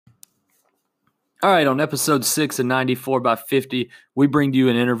All right, on episode 6 of 94 by 50, we bring to you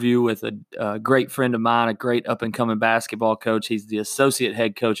an interview with a great friend of mine, a great up-and-coming basketball coach. He's the associate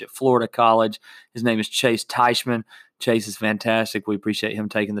head coach at Florida College. His name is Chase Teichman. Chase is fantastic. We appreciate him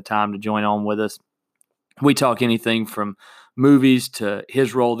taking the time to join on with us. We talk anything from movies to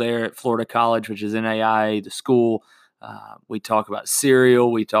his role there at Florida College, which is NAIA, the school. We talk about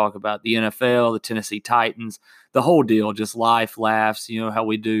cereal. We talk about the NFL, the Tennessee Titans, the whole deal, just life, laughs. You know how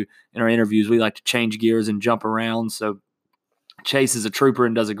we do in our interviews. We like to change gears and jump around. So Chase is a trooper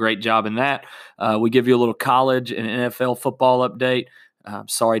and does a great job in that. We give you a little college and NFL football update.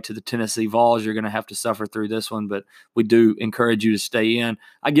 Sorry to the Tennessee Vols. You're going to have to suffer through this one, but we do encourage you to stay in.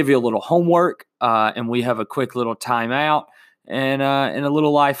 I give you a little homework, and we have a quick little timeout and a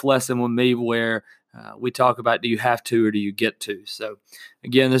little life lesson with me where we talk about do you have to or do you get to. So,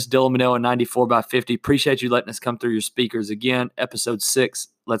 again, this is Dylan Manell at 94 by 50. Appreciate you letting us come through your speakers. Again, episode 6.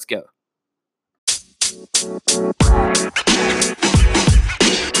 Let's go.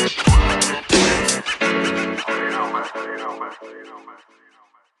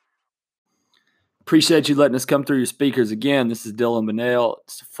 Appreciate you letting us come through your speakers again. This is Dylan Manell.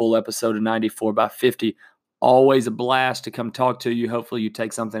 It's a full episode of 94 by 50. Always a blast to come talk to you. Hopefully you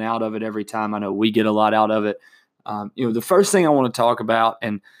take something out of it every time. I know we get a lot out of it. The first thing I want to talk about,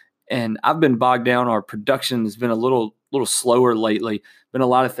 and I've been bogged down. Our production has been a little slower lately. Been a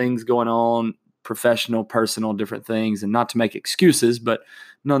lot of things going on, professional, personal, different things, and not to make excuses, but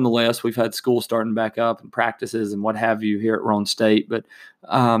nonetheless, we've had school starting back up and practices and what have you here at Roane State. But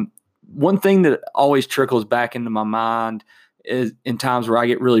one thing that always trickles back into my mind is in times where I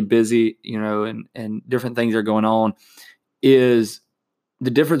get really busy, and different things are going on, is the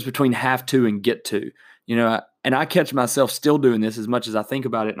difference between have to and get to. And I catch myself still doing this as much as I think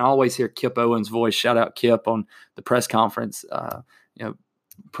about it. And I always hear Kip Owens' voice, shout out Kip, on the press conference,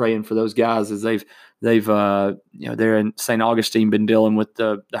 praying for those guys as they've they're in St. Augustine, been dealing with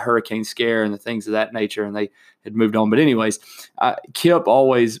the hurricane scare and the things of that nature, and they had moved on. But anyways, Kip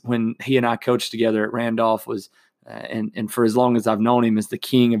always, when he and I coached together at Randolph, was and for as long as I've known him, is the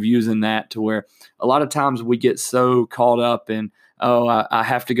king of using that, to where a lot of times we get so caught up in, I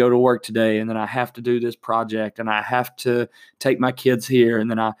have to go to work today, and then I have to do this project, and I have to take my kids here, and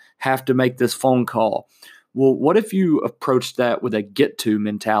then I have to make this phone call. Well, what if you approach that with a get to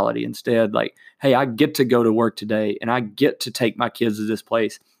mentality instead? Like, hey, I get to go to work today, and I get to take my kids to this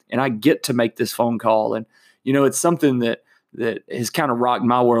place, and I get to make this phone call. And, it's something that has kind of rocked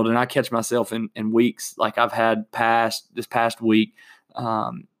my world. And I catch myself in weeks like I've had this past week,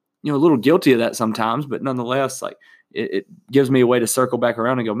 a little guilty of that sometimes, but nonetheless, like it gives me a way to circle back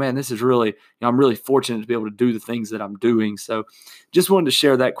around and go, man, this is really, I'm really fortunate to be able to do the things that I'm doing. So just wanted to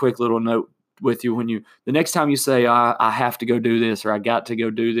share that quick little note with you. When the next time you say, I have to go do this, or I got to go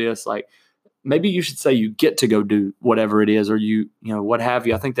do this, like maybe you should say you get to go do whatever it is, or what have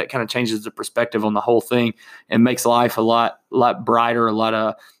you. I think that kind of changes the perspective on the whole thing and makes life a lot brighter, a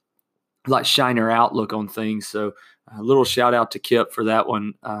lot shinier outlook on things. So a little shout out to Kip for that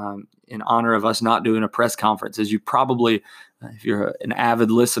one, in honor of us not doing a press conference. As you probably, if you're an avid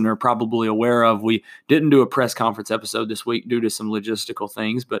listener, probably aware of, we didn't do a press conference episode this week due to some logistical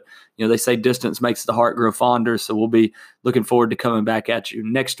things. But, they say distance makes the heart grow fonder. So we'll be looking forward to coming back at you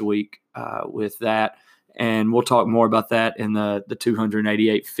next week with that. And we'll talk more about that in the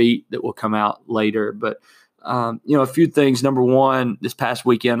 288 feet that will come out later. But, a few things. Number one, this past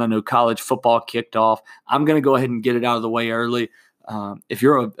weekend, I know college football kicked off. I'm going to go ahead and get it out of the way early. If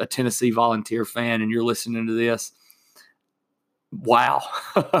you're a Tennessee Volunteer fan and you're listening to this, wow.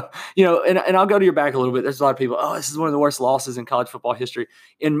 And I'll go to your back a little bit. There's a lot of people, this is one of the worst losses in college football history.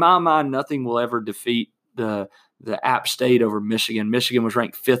 In my mind, nothing will ever defeat the App State over Michigan. Michigan was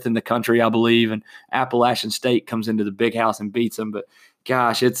ranked 5th in the country, I believe, and Appalachian State comes into the big house and beats them. But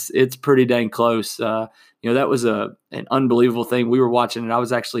gosh, it's pretty dang close. That was an unbelievable thing. We were watching it. I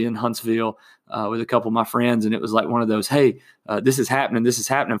was actually in Huntsville with a couple of my friends, and it was like one of those, hey, this is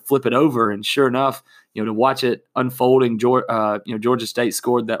happening, flip it over. And sure enough, to watch it unfolding, Georgia State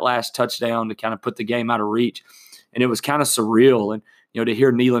scored that last touchdown to kind of put the game out of reach. And it was kind of surreal. And, to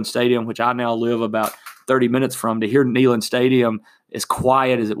hear Neyland Stadium, which I now live about 30 minutes from, to hear Neyland Stadium as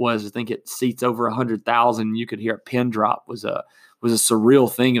quiet as it was, I think it seats over 100,000. You could hear a pin drop, was a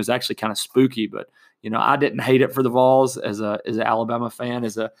surreal thing. It was actually kind of spooky, but I didn't hate it for the Vols as an Alabama fan,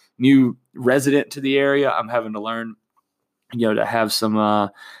 as a new resident to the area. I'm having to learn, to have some,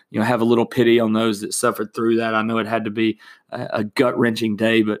 have a little pity on those that suffered through that. I know it had to be a gut-wrenching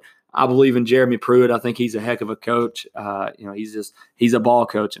day, but I believe in Jeremy Pruitt. I think he's a heck of a coach. He's a ball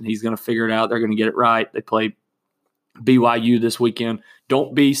coach, and he's going to figure it out. They're going to get it right. They play BYU this weekend.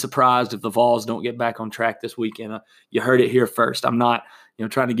 Don't be surprised if the Vols don't get back on track this weekend. You heard it here first. I'm not,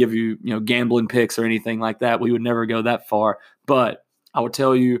 trying to give you, gambling picks or anything like that. We would never go that far. But I will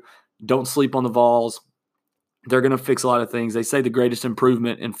tell you, don't sleep on the Vols. They're going to fix a lot of things. They say the greatest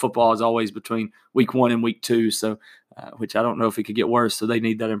improvement in football is always between week 1 and week 2. So, which I don't know if it could get worse. So they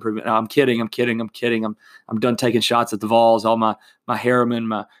need that improvement. No, I'm kidding. I'm done taking shots at the Vols. All my Harriman,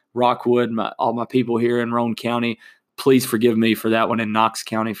 my Rockwood, all my people here in Roane County. Please forgive me for that one in Knox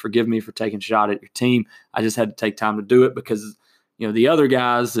County. Forgive me for taking a shot at your team. I just had to take time to do it because, the other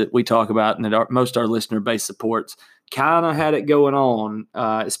guys that we talk about and that most our listener base supports kind of had it going on,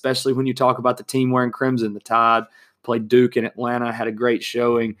 especially when you talk about the team wearing crimson. The Tide played Duke in Atlanta, had a great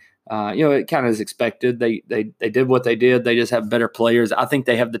showing. It kind of is expected. They did what they did. They just have better players. I think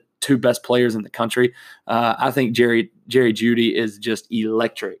they have the 2 best players in the country. I think Jerry Jeudy is just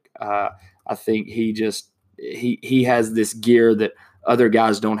electric. I think he has this gear that other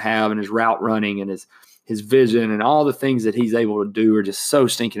guys don't have, and his route running and his vision and all the things that he's able to do are just so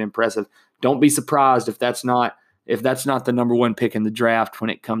stinking impressive. Don't be surprised if that's not the number 1 pick in the draft when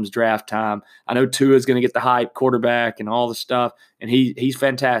it comes draft time. I know Tua is going to get the hype, quarterback and all the stuff, and he's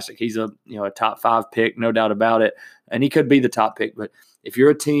fantastic. He's a top 5 pick, no doubt about it, and he could be the top pick. But if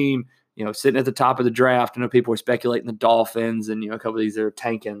you're a team, sitting at the top of the draft, I know people are speculating the Dolphins and a couple of these that are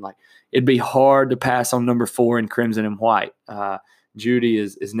tanking. Like, it'd be hard to pass on number 4 in crimson and white. Jeudy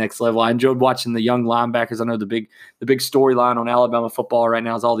is next level. I enjoyed watching the young linebackers. I know the big storyline on Alabama football right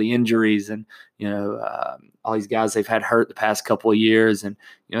now is all the injuries and all these guys they've had hurt the past couple of years, and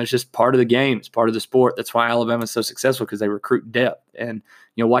it's just part of the game. It's part of the sport. That's why Alabama is so successful, because they recruit depth. And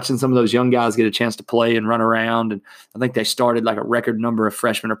watching some of those young guys get a chance to play and run around, and I think they started like a record number of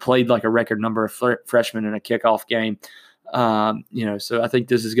freshmen or played like a record number of freshmen in a kickoff game. So I think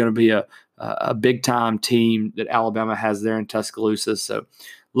this is going to be a big time team that Alabama has there in Tuscaloosa. So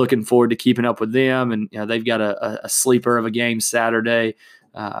looking forward to keeping up with them. And they've got a sleeper of a game Saturday,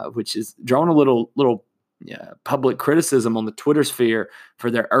 which is drawing a little public criticism on the Twitter sphere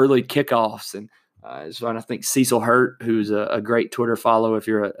for their early kickoffs. And so I think Cecil Hurt, who's a great Twitter follow, if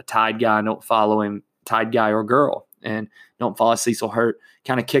you're a Tide guy, don't follow him, Tide guy or girl, and don't follow Cecil Hurt,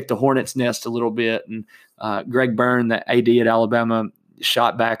 kind of kicked the hornet's nest a little bit. And Greg Byrne, the AD at Alabama,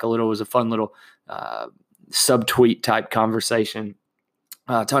 shot back a little. It was a fun little subtweet type conversation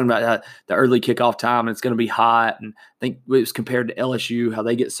talking about the early kickoff time, and it's going to be hot. And I think it was compared to LSU, how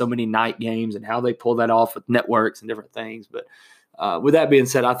they get so many night games and how they pull that off with networks and different things. But with that being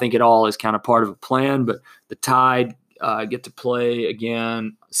said, I think it all is kind of part of a plan. But the Tide get to play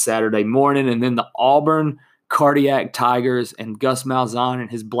again Saturday morning, and then the Auburn Cardiac Tigers and Gus Malzahn and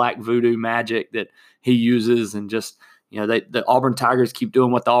his black voodoo magic that he uses, and just the Auburn Tigers keep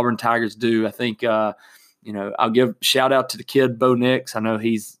doing what the Auburn Tigers do. I think I'll give shout out to the kid Bo Nix. I know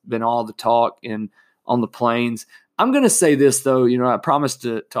he's been all the talk on the Plains. I'm going to say this though, I promise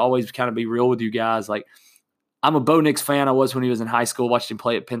to always kind of be real with you guys. Like, I'm a Bo Nix fan. I was when he was in high school, watched him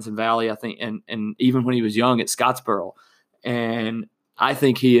play at Pinson Valley, I think, and even when he was young at Scottsboro. And I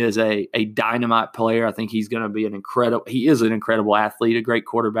think he is a dynamite player. I think he's going to be he is an incredible athlete, a great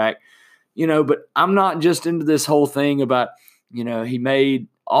quarterback, but I'm not just into this whole thing about, he made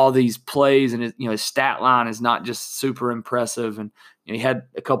all these plays and his stat line is not just super impressive. And he had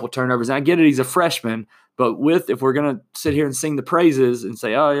a couple turnovers, and I get it. He's a freshman, but if we're going to sit here and sing the praises and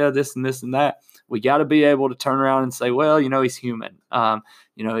say, oh yeah, this and this and that, we got to be able to turn around and say, well, he's human.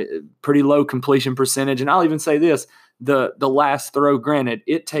 Pretty low completion percentage. And I'll even say this, the last throw, granted,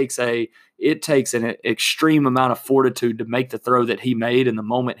 it takes an extreme amount of fortitude to make the throw that he made in the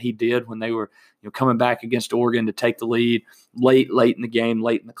moment he did when they were coming back against Oregon to take the lead late in the game,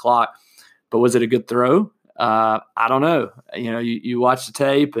 late in the clock. But was it a good throw? I don't know. You watch the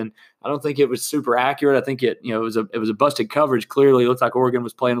tape, and I don't think it was super accurate. I think it was a busted coverage. Clearly, it looked like Oregon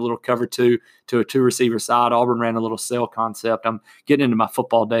was playing a little cover 2 to a 2 receiver side. Auburn ran a little sail concept. I'm getting into my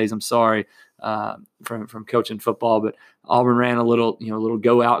football days. I'm sorry from coaching football, but Auburn ran a little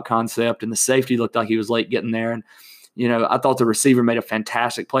go out concept, and the safety looked like he was late getting there. And I thought the receiver made a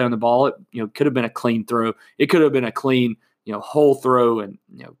fantastic play on the ball. It could have been a clean throw. It could have been a clean whole throw and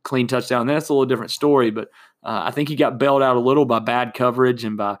clean touchdown. That's a little different story, but I think he got bailed out a little by bad coverage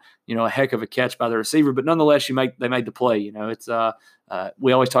and by a heck of a catch by the receiver. But nonetheless, they made the play. It's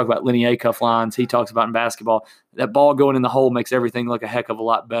we always talk about Lenny Acuff lines. He talks about in basketball, that ball going in the hole makes everything look a heck of a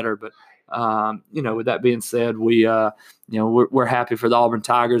lot better. But with that being said, we're happy for the Auburn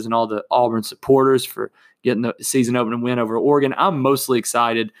Tigers and all the Auburn supporters for getting the season opening win over Oregon. I'm mostly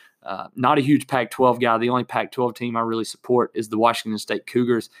excited. Not a huge Pac-12 guy. The only Pac-12 team I really support is the Washington State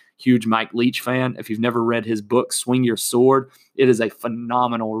Cougars. huge Mike Leach fan. If you've never read his book, Swing Your Sword, it is a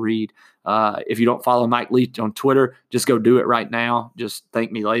phenomenal read. If you don't follow Mike Leach on Twitter, just go do it right now. Just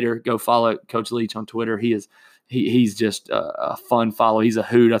thank me later. Go follow Coach Leach on Twitter. He's just a fun follow. He's a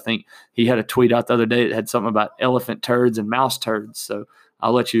hoot. I think he had a tweet out the other day that had something about elephant turds and mouse turds. So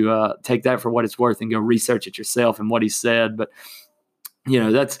I'll let you take that for what it's worth and go research it yourself and what he said. But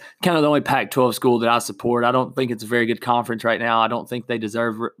that's kind of the only Pac-12 school that I support. I don't think it's a very good conference right now. I don't think they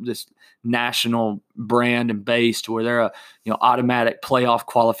deserve this national brand and base to where they're a automatic playoff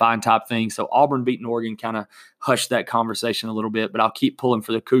qualifying type thing. So Auburn beating Oregon kind of hushed that conversation a little bit, but I'll keep pulling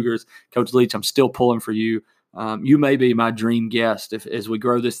for the Cougars. Coach Leach, I'm still pulling for you. You may be my dream guest as we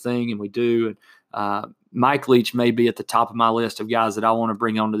grow this thing, and we do. And Mike Leach may be at the top of my list of guys that I want to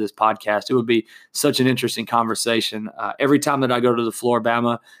bring onto this podcast. It would be such an interesting conversation. Every time that I go to the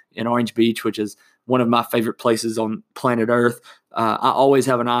Floribama in Orange Beach, which is one of my favorite places on planet Earth, I always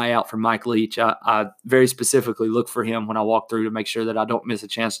have an eye out for Mike Leach. I very specifically look for him when I walk through to make sure that I don't miss a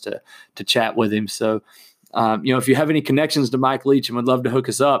chance to chat with him. So, if you have any connections to Mike Leach and would love to hook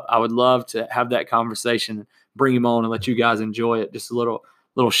us up, I would love to have that conversation and bring him on and let you guys enjoy it. Just a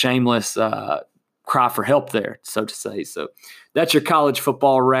little shameless cry for help there, so to say. So that's your college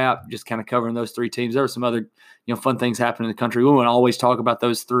football wrap, just kind of covering those three teams. There were some other fun things happening in the country. We won't always talk about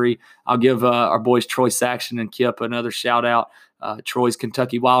those three. I'll give our boys Troy Saxon and Kip another shout out. Troy's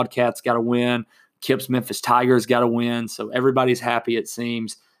Kentucky Wildcats got a win. Kip's Memphis Tigers got a win. So everybody's happy, it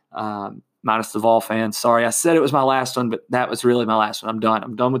seems, minus the Vol fans. Sorry, I said it was my last one, but that was really my last one. I'm done.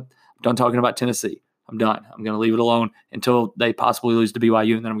 I'm done talking about Tennessee. I'm done. I'm going to leave it alone until they possibly lose to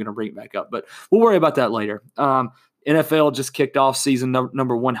BYU, and then I'm going to bring it back up. But we'll worry about that later. NFL just kicked off season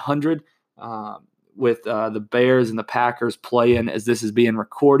number 100 with the Bears and the Packers playing as this is being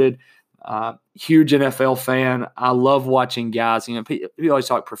recorded. Huge NFL fan. I love watching guys. We always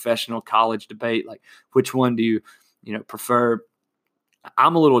talk professional college debate, like which one do you prefer?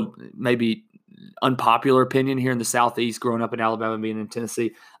 I'm a little maybe unpopular opinion here in the Southeast, growing up in Alabama and being in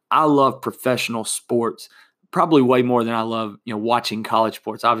Tennessee. I love professional sports probably way more than I love, watching college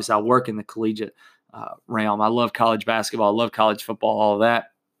sports. Obviously, I work in the collegiate realm. I love college basketball. I love college football, all of that.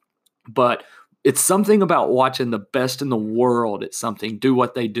 But it's something about watching the best in the world at something do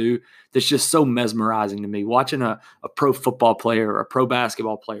what they do that's just so mesmerizing to me. Watching a pro football player or a pro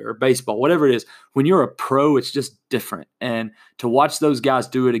basketball player or baseball, whatever it is, when you're a pro, it's just different. And to watch those guys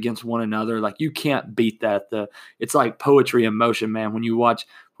do it against one another, like you can't beat that. It's like poetry in motion, man. When you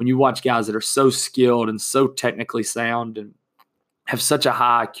watch guys that are so skilled and so technically sound and have such a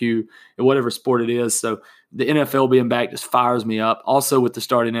high IQ in whatever sport it is. So the NFL being back just fires me up. Also, with the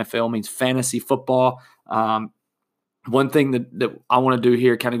start of NFL means fantasy football. One thing that I want to do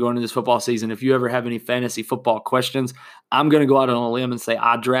here, kind of going into this football season, if you ever have any fantasy football questions, I'm going to go out on a limb and say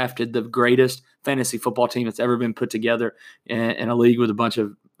I drafted the greatest fantasy football team that's ever been put together in a league with a bunch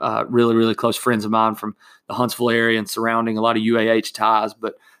of really, really close friends of mine from the Huntsville area and surrounding, a lot of UAH ties.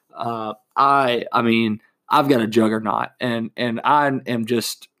 But I mean, I've got a juggernaut, and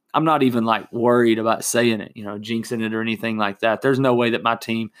I'm not even like worried about saying it, jinxing it or anything like that. There's no way that my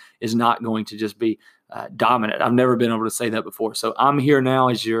team is not going to just be dominant. I've never been able to say that before. So I'm here now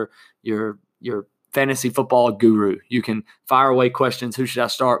as your fantasy football guru. You can fire away questions. Who should I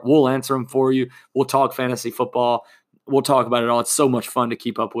start? We'll answer them for you. We'll talk fantasy football. We'll talk about it all. It's so much fun to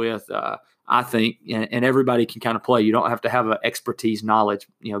keep up with. I think, and everybody can kind of play. You don't have to have an expertise knowledge.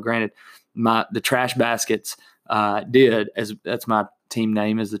 Granted, the Trash Baskets that's my team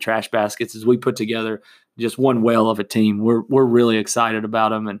name, is the Trash Baskets, as we put together just one whale of a team. We're really excited about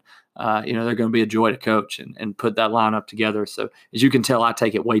them, and they're going to be a joy to coach and put that lineup together. So as you can tell, I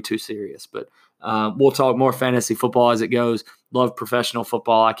take it way too serious, but we'll talk more fantasy football as it goes. Love professional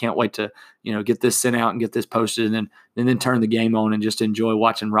football. I can't wait to, get this sent out and get this posted and then turn the game on and just enjoy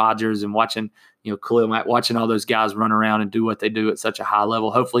watching Rodgers and watching, Khalil Mack, watching all those guys run around and do what they do at such a high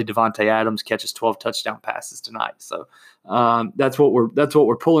level. Hopefully Devontae Adams catches 12 touchdown passes tonight. So that's what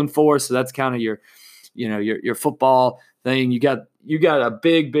we're pulling for. So that's kind of your football thing. You got a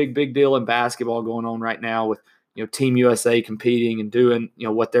big deal in basketball going on right now with, Team USA competing and doing,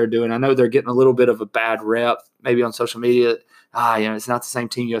 what they're doing. I know they're getting a little bit of a bad rep, maybe on social media. It's not the same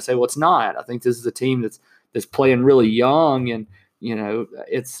Team USA. Well, it's not. I think this is a team that's playing really young, and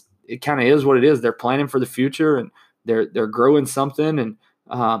it kind of is what it is. They're planning for the future, and they're growing something. And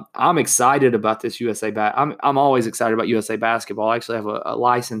I'm excited about this USA. I'm always excited about USA basketball. I actually have a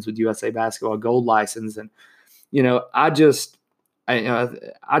license with USA basketball, a gold license, and I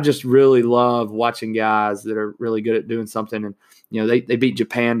just really love watching guys that are really good at doing something. And, they beat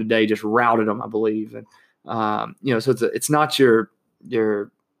Japan today, just routed them, I believe. And, so it's not your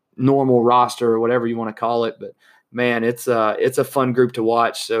normal roster or whatever you want to call it. But man, it's a fun group to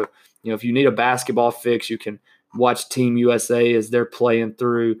watch. So, if you need a basketball fix, you can watch Team USA as they're playing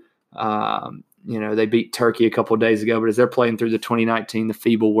through. They beat Turkey a couple of days ago, but as they're playing through the 2019 the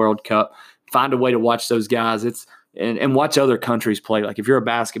FIBA World Cup, find a way to watch those guys. And watch other countries play. Like if you're a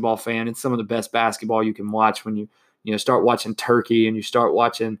basketball fan, it's some of the best basketball you can watch when you start watching Turkey and you start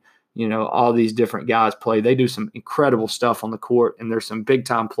watching all these different guys play. They do some incredible stuff on the court, and there's some big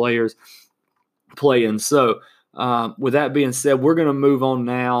time players playing. So with that being said, we're going to move on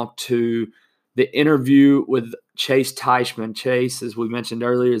now to the interview with Chase Teichman. Chase, as we mentioned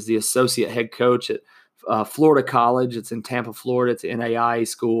earlier, is the associate head coach at Florida College. It's in Tampa, Florida. It's an NAIA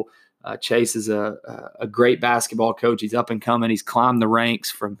school. Chase is a great basketball coach. He's up and coming. He's climbed the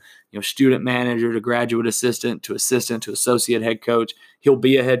ranks from student manager to graduate assistant to associate head coach. He'll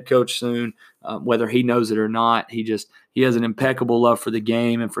be a head coach soon, whether he knows it or not. He has an impeccable love for the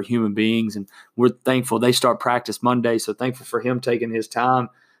game and for human beings, and we're thankful. They start practice Monday, so thankful for him taking his time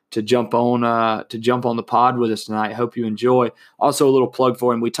to jump on the pod with us tonight. Hope you enjoy. Also, a little plug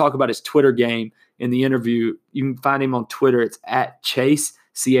for him. We talk about his Twitter game in the interview. You can find him on Twitter. It's at Chase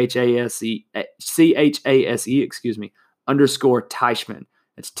CHASE _ Teichman.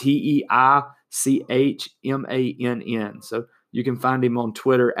 It's TEICHMANN. So you can find him on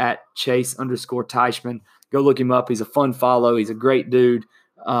Twitter at Chase _ Teichman. Go look him up. He's a fun follow. He's a great dude.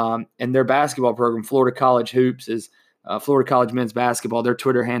 And their basketball program, Florida College Hoops, is Florida College men's basketball. Their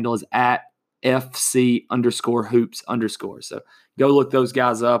Twitter handle is at FC _ hoops _ So go look those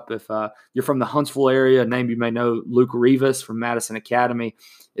guys up. If you're from the Huntsville area, a name you may know, Luke Rivas from Madison Academy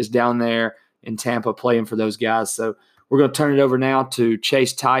is down there in Tampa playing for those guys. So we're going to turn it over now to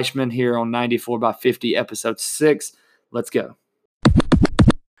Chase Teichman here on 94 by 50, episode 6. Let's go.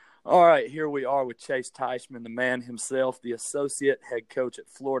 All right, here we are with Chase Teichman, the man himself, the associate head coach at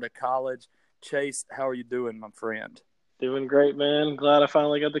Florida College. Chase, how are you doing, my friend? Doing great, man. Glad I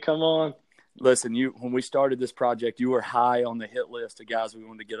finally got to come on. Listen, when we started this project, you were high on the hit list of guys we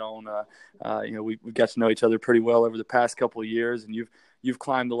wanted to get on. We got to know each other pretty well over the past couple of years, and you've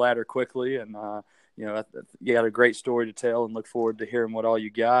climbed the ladder quickly, and you got a great story to tell, and look forward to hearing what all you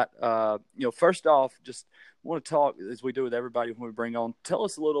got. First off, just want to talk, as we do with everybody when we bring on, tell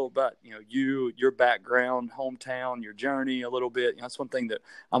us a little about your background, hometown, your journey a little bit. That's one thing that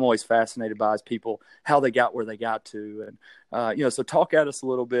I'm always fascinated by is people, how they got where they got to. And so talk at us a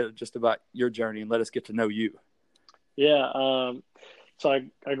little bit just about your journey and let us get to know you. Yeah, so I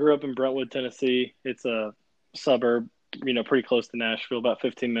grew up in Brentwood, Tennessee. It's a suburb, pretty close to Nashville, about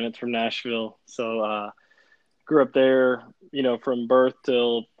 15 minutes from Nashville. So grew up there, from birth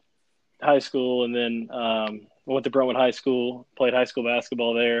till high school, and then went to Brentwood High School, played high school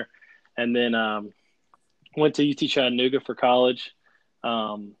basketball there, and then went to UT Chattanooga for college.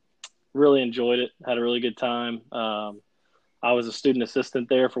 Really enjoyed it, had a really good time. I was a student assistant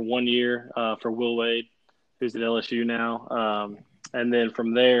there for 1 year for Will Wade, who's at LSU now. And then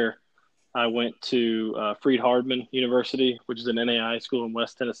from there, I went to Freed-Hardeman University, which is an NAI school in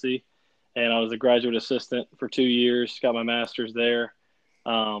West Tennessee, and I was a graduate assistant for 2 years, got my master's there.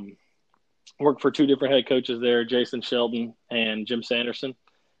 Worked for 2 different head coaches there, Jason Sheldon and Jim Sanderson.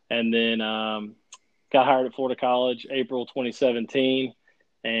 And then got hired at Florida College April 2017,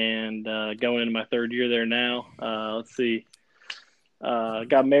 and going into my 3rd year there now.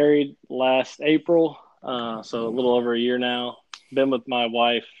 Got married last April, so a little over a year now. Been with my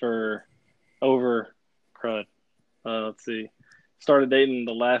wife for started dating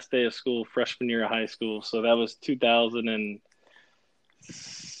the last day of school, freshman year of high school. So that was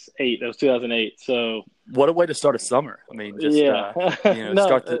 2008. That was 2008. So what a way to start a summer. I mean, just start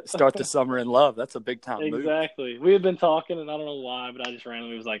the summer in love. That's a big time move. Exactly. We had been talking, and I don't know why, but I just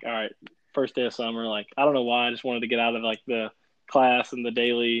randomly was like, all right, first day of summer. Like, I don't know why. I just wanted to get out of like the class and the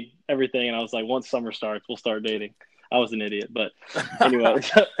daily everything. And I was like, once summer starts, we'll start dating. I was an idiot, but anyway,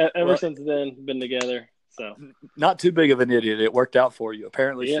 ever since then, been together. So not too big of an idiot. It worked out for you.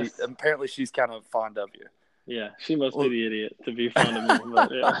 Apparently, yes. She's kind of fond of you. Yeah, she must be the idiot to be fond of me.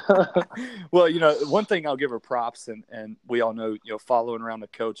 But, yeah. Well, one thing I'll give her props, and we all know, following around a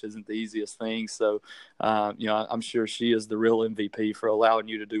coach isn't the easiest thing. So, I'm sure she is the real MVP for allowing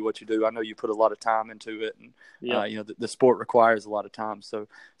you to do what you do. I know you put a lot of time into it, and the sport requires a lot of time. So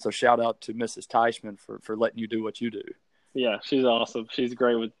shout out to Mrs. Teichman for letting you do what you do. Yeah, she's awesome. She's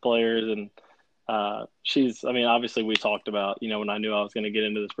great with players, and obviously we talked about, when I knew I was going to get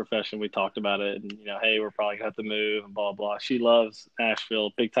into this profession, we talked about it and, hey, we're probably gonna have to move and blah, blah. She loves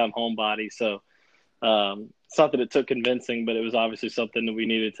Nashville, big time homebody. So, it's not that it took convincing, but it was obviously something that we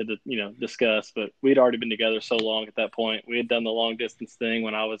needed to, discuss. But we'd already been together so long at that point. We had done the long distance thing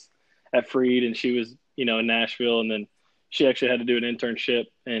when I was at Freed and she was, in Nashville. And then she actually had to do an internship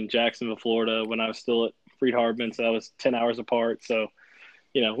in Jacksonville, Florida when I was still at Freed Hardman. So that was 10 hours apart. So,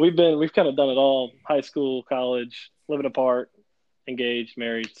 we've kind of done it all: high school, college, living apart, engaged,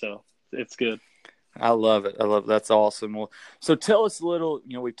 married. So it's good. I love it. That's awesome. Well, so tell us a little,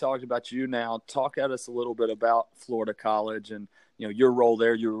 we've talked about you now. Talk at us a little bit about Florida College and, your role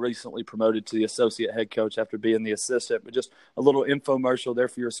there. You were recently promoted to the associate head coach after being the assistant, but just a little infomercial there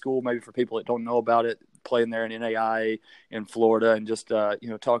for your school, maybe for people that don't know about it, playing there in NAIA in Florida, and just,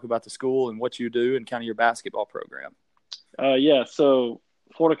 talk about the school and what you do and kind of your basketball program. Yeah. So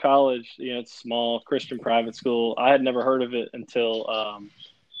Florida College, it's a small Christian private school. I had never heard of it until,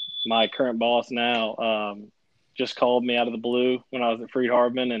 my current boss now just called me out of the blue when I was at Freed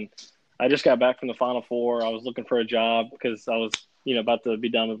Hardman, and I just got back from the Final Four. I was looking for a job because I was, about to be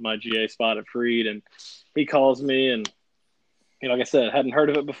done with my GA spot at Freed, and he calls me, and like I said, hadn't heard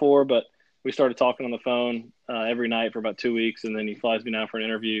of it before, but we started talking on the phone every night for about 2 weeks, and then he flies me down for an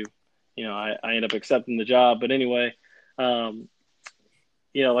interview. I end up accepting the job, but anyway,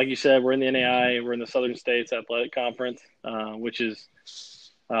 like you said, we're in the NAIA, we're in the Southern States Athletic Conference, which is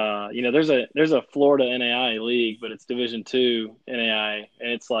there's a Florida NAIA league, but it's Division II NAIA,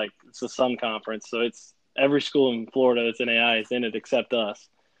 and it's a Sun Conference. So it's every school in Florida that's NAIA is in it except us.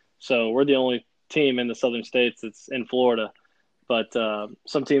 So we're the only team in the Southern States that's in Florida. But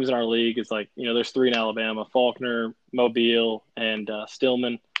some teams in our league is there's 3 in Alabama: Faulkner, Mobile, and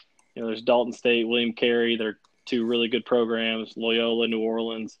Stillman. There's Dalton State, William Carey. They're 2 really good programs. Loyola, New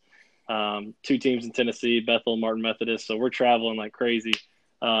Orleans. 2 teams in Tennessee: Bethel, Martin Methodist. So we're traveling like crazy.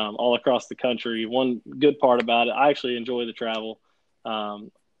 All across the country. One good part about it, I actually enjoy the travel.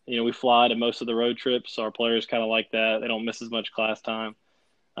 We fly to most of the road trips, so our players kind of like that. They don't miss as much class time.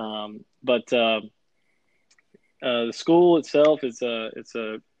 But the school itself is it's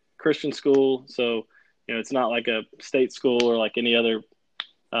a Christian school, so it's not like a state school or like any other,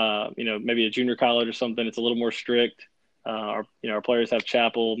 maybe a junior college or something. It's a little more strict. Our players have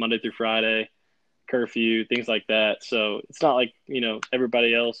chapel Monday through Friday, curfew, things like that. So it's not like,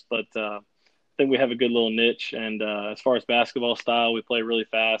 everybody else, but I think we have a good little niche. And as far as basketball style, we play really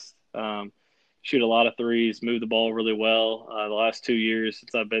fast, shoot a lot of threes, move the ball really well. The last 2 years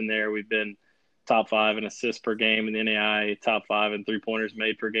since I've been there, we've been top 5 in assists per game in the NAIA, top 5 in 3-pointers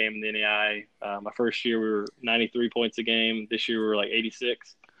made per game in the NAIA. My first year, we were 93 points a game. This year, we were like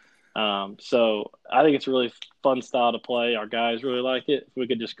 86. So I think it's a really fun style to play. Our guys really like it. If we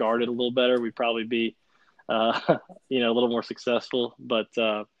could just guard it a little better, we'd probably be, a little more successful. But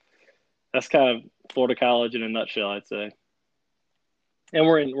that's kind of Florida College in a nutshell, I'd say. And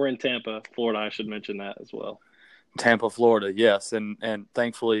we're in Tampa, Florida. I should mention that as well. Tampa, Florida, yes, and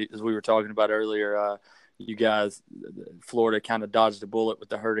thankfully, as we were talking about earlier, you guys, Florida kind of dodged a bullet with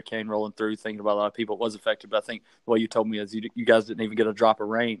the hurricane rolling through. Thinking about a lot of people, it was affected, but I think what you told me is you guys didn't even get a drop of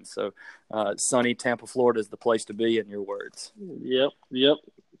rain. So, sunny Tampa, Florida is the place to be, in your words. Yep,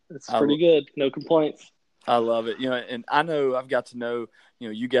 it's pretty good. No complaints. I love it. And I know I've got to know,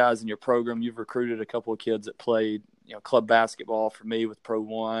 you guys in your program. You've recruited a couple of kids that played, club basketball for me with Pro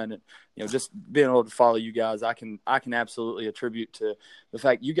One, and just being able to follow you guys, I can absolutely attribute to the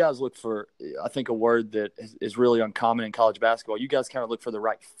fact you guys look for, I think, a word that is really uncommon in college basketball. You guys kind of look for the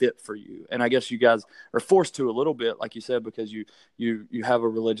right fit for you, and I guess you guys are forced to a little bit, like you said, because you have a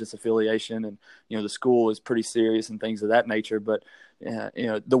religious affiliation, and the school is pretty serious and things of that nature. But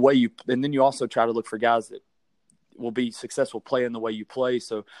the way and then you also try to look for guys that will be successful playing the way you play.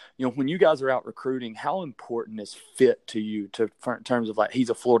 So, when you guys are out recruiting, how important is fit to you in terms of he's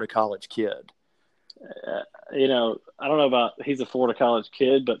a Florida College kid? I don't know about he's a Florida College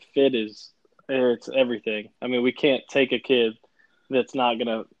kid, but fit it's everything. I mean, we can't take a kid that's not going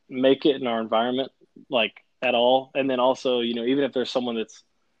to make it in our environment, at all. And then also, even if there's someone that's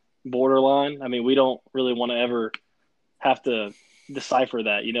borderline, I mean, we don't really want to ever have to decipher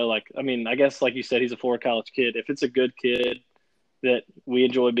that, I guess like you said, he's a Florida College kid. If it's a good kid that we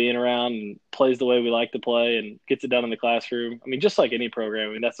enjoy being around and plays the way we like to play and gets it done in the classroom, I mean, just like any program,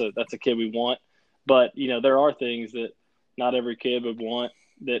 I mean, that's a kid we want. But there are things that not every kid would want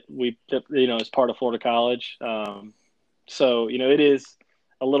that as part of Florida College. So it is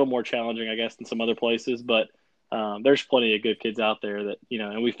a little more challenging, I guess, than some other places, but there's plenty of good kids out there that,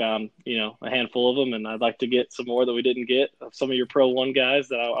 and we found, a handful of them, and I'd like to get some more that we didn't get. Some of your Pro One guys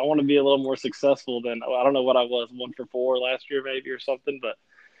that I want to be a little more successful than, I don't know what I was, 1 for 4 last year maybe or something, but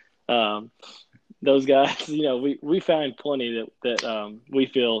those guys, we find plenty that we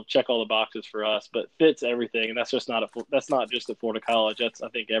feel check all the boxes for us, but fits everything, and that's not just at Florida College. That's I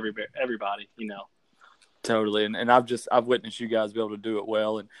think everybody. Totally. And I've witnessed you guys be able to do it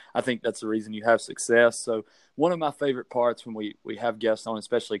well. And I think that's the reason you have success. So one of my favorite parts when we have guests on,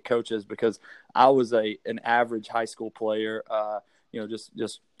 especially coaches, because I was an average high school player,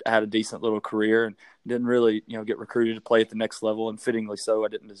 just had a decent little career and didn't really, get recruited to play at the next level, and fittingly so, I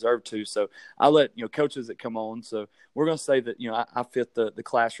didn't deserve to. So I let, coaches that come on. So we're going to say that, I fit the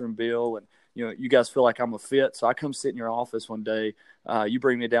classroom bill, and, you guys feel like I'm a fit. So I come sit in your office one day. You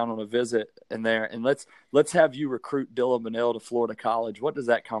bring me down on a visit and let's have you recruit Dylan Bunnell to Florida College. What does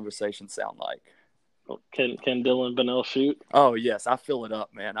that conversation sound like? Can Dylan Bunnell shoot? Oh yes, I fill it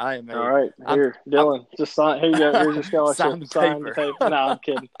up, man. I am. All right, Dylan, just sign. Here you go. Here's your scholarship. Sign the paper. No, I'm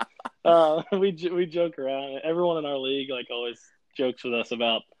kidding. We joke around. Everyone in our league always jokes with us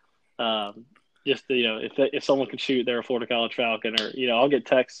about just if someone can shoot, they're a Florida College Falcon, or I'll get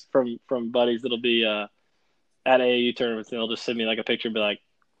texts from buddies that'll be at AAU tournaments, and they'll just send me a picture and be like,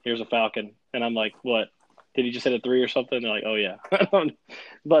 "Here's a Falcon," and I'm like, "What? Did he just hit a 3 or something?" And they're like, "Oh yeah."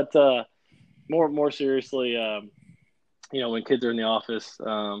 But more seriously, when kids are in the office,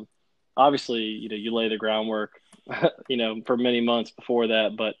 obviously, you lay the groundwork, for many months before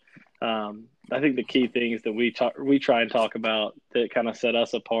that. But I think the key things that we try and talk about that kind of set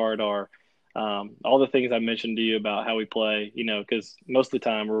us apart are all the things I mentioned to you about how we play, because most of the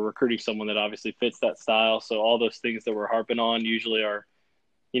time we're recruiting someone that obviously fits that style. So all those things that we're harping on usually are,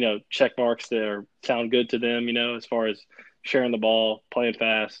 check marks that sound good to them, as far as sharing the ball, playing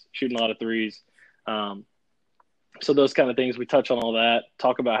fast, shooting a lot of threes. So those kind of things, we touch on all that,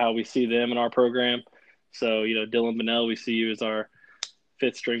 talk about how we see them in our program. So, Dylan Bunnell, we see you as our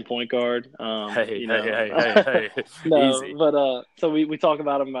fifth string point guard. Hey. No, Easy. but so we talk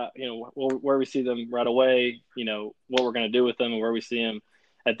about them, about, where we see them right away, what we're going to do with them and where we see them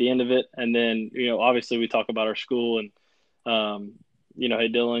at the end of it. And then, obviously we talk about our school and, hey,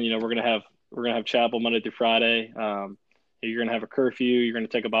 Dylan, we're going to have chapel Monday through Friday. You're going to have a curfew. You're going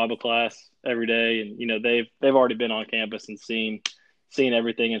to take a Bible class every day. And, they've already been on campus and seen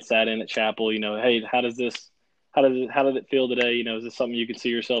everything and sat in at chapel. Hey, how did it feel today? Is this something you can see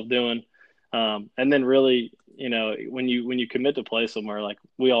yourself doing? And then really, when you commit to play somewhere,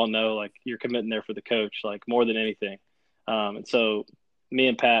 we all know, you're committing there for the coach, more than anything. And so me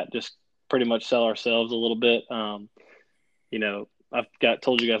and Pat just pretty much sell ourselves a little bit. I've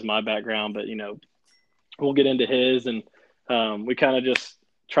told you guys my background, but, we'll get into his, and we kind of just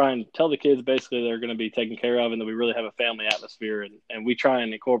try and tell the kids basically they're going to be taken care of and that we really have a family atmosphere. And we try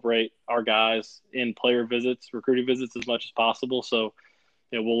and incorporate our guys in player visits, recruiting visits as much as possible. So,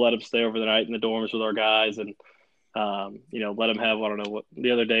 we'll let them stay over the night in the dorms with our guys and, let them have, I don't know what,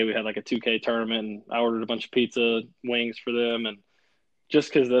 the other day we had a 2K tournament and I ordered a bunch of pizza wings for them. And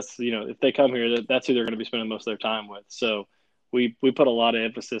just cause that's, if they come here, that's who they're going to be spending most of their time with. So we put a lot of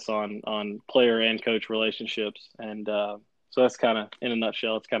emphasis on player and coach relationships. And, so that's kind of, in a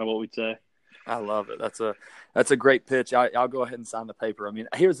nutshell, it's kind of what we'd say. I love it. That's a great pitch. I'll go ahead and sign the paper. I mean,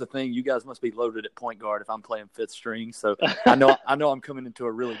 here's the thing: you guys must be loaded at point guard if I'm playing fifth string. So I know I'm coming into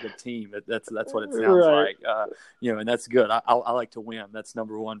a really good team. That's what it sounds right. like. And that's good. I like to win. That's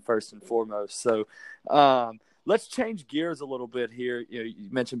number one, first and foremost. So let's change gears a little bit here. You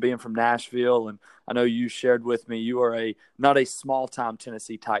mentioned being from Nashville, and I know you shared with me you are not a small-time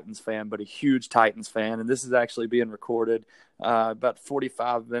Tennessee Titans fan, but a huge Titans fan, and this is actually being recorded about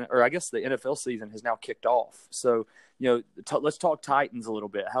 45 minutes, or I guess the NFL season has now kicked off. So, let's talk Titans a little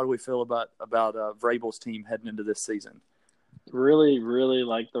bit. How do we feel about Vrabel's team heading into this season? Really, really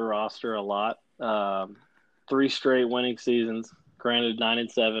like the roster a lot. 3 straight winning seasons, granted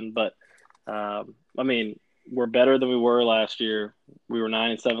 9-7, but we're better than we were last year. We were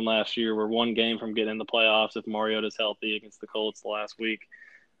 9-7 last year. We're one game from getting in the playoffs if Mariota's healthy against the Colts the last week.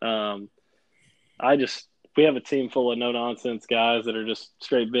 We have a team full of no-nonsense guys that are just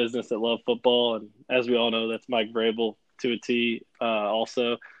straight business that love football. And as we all know, that's Mike Vrabel to a T.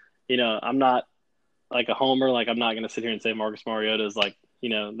 Also, I'm not like a homer. I'm not going to sit here and say Marcus Mariota is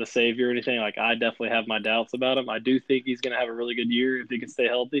the savior or anything. I definitely have my doubts about him. I do think he's going to have a really good year if he can stay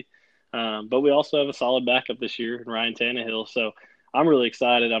healthy. But we also have a solid backup this year in Ryan Tannehill. So I'm really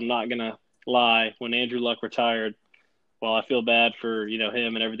excited. I'm not going to lie. When Andrew Luck retired, while I feel bad for,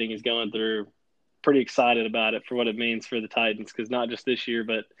 him and everything he's going through, pretty excited about it for what it means for the Titans, because not just this year,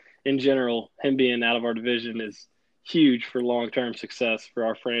 but in general, him being out of our division is huge for long-term success for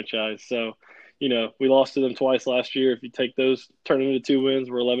our franchise. So, we lost to them twice last year. If you take those, turn into 2 wins,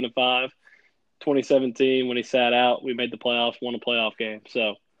 we're 11-5. 2017, when he sat out, we made the playoffs, won a playoff game.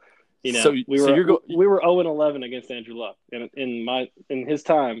 So, You So know, you're going. we were 0-11 against Andrew Luck, and in his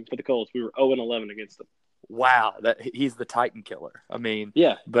time for the Colts, we were 0-11 against him. Wow, that he's the Titan killer. I mean,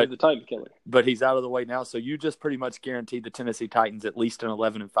 Yeah, he's but the Titan killer. but he's out of the way now. So you just pretty much guaranteed the Tennessee Titans at least an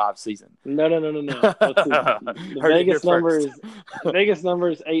 11-5 season. No. Let's see. The Vegas number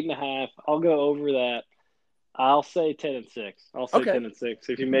is 8.5. I'll go over that. I'll say 10-6. I'll say Okay. 10-6.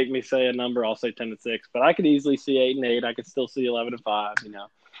 If you make me say a number, I'll say 10-6. But I could easily see 8-8. I could still see 11-5. You know,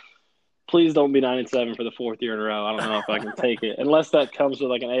 please don't be 9-7 for the fourth year in a row. I don't know if I can take it unless that comes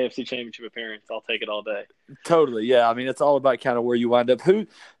with like an AFC Championship appearance. I'll take it all day. Totally, yeah. I mean, it's all about kind of where you wind up.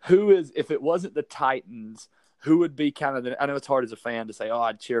 Who is, if it wasn't the Titans, who would be kind of I know it's hard as a fan to say, oh,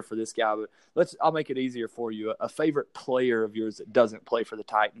 I'd cheer for this guy, but I'll make it easier for you. A favorite player of yours that doesn't play for the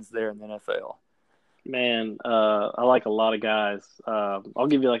Titans there in the NFL? Man, I like a lot of guys. I'll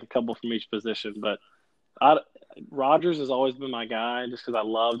give you like a couple from each position, but Rodgers has always been my guy just because I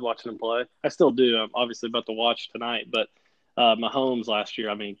loved watching him play. I still do. I'm obviously about to watch tonight, but Mahomes last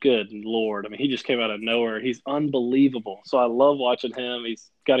year, I mean, good Lord. I mean, he just came out of nowhere. He's unbelievable. So I love watching him. He's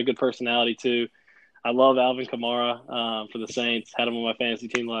got a good personality too. I love Alvin Kamara for the Saints. Had him on my fantasy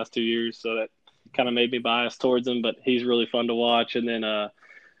team the last 2 years, so that kind of made me biased towards him, but he's really fun to watch. And then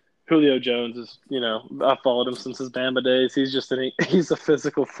Julio Jones is, you know, I followed him since his Bama days. He's a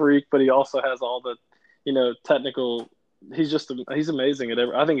physical freak, but he also has all the, you know, technical. He's amazing at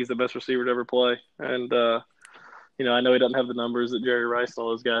I think he's the best receiver to ever play. And you know, I know he doesn't have the numbers that Jerry Rice and all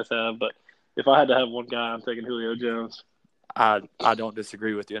those guys have, but if I had to have one guy, I'm taking Julio Jones. I don't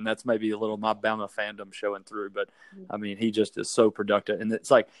disagree with you, and that's maybe a little my Bama fandom showing through. But I mean, he just is so productive, and it's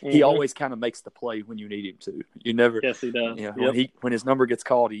like he always kind of makes the play when you need him to. You never, yes, he does. You know, when his number gets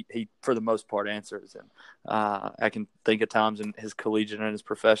called, he for the most part answers. And I can think of times in his collegiate and his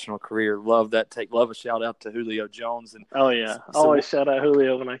professional career. Love a shout out to Julio Jones. And oh yeah, always shout out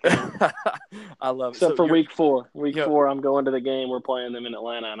Julio when I can. I love it. Except for week 4. Week 4, I'm going to the game. We're playing them in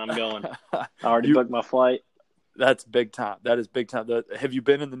Atlanta, and I'm going. I already booked my flight. That's big time. That is big time. Have you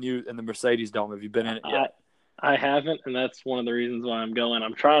been in the Mercedes Dome? Have you been in it yet? I haven't, and that's one of the reasons why I'm going.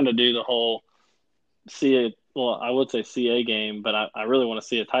 I'm trying to do the whole I would say CA game, but I really want to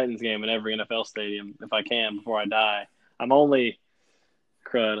see a Titans game in every NFL stadium if I can before I die. I'm only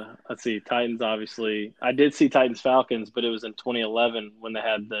crud. Let's see, Titans obviously. I did see Titans Falcons, but it was in 2011 when they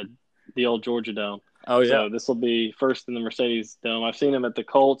had the old Georgia Dome. Oh yeah. So this will be first in the Mercedes Dome. I've seen him at the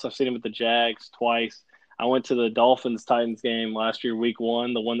Colts. I've seen him at the Jags twice. I went to the Dolphins-Titans game last year, week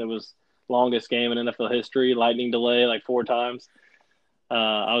 1, the one that was longest game in NFL history, lightning delay like 4 times.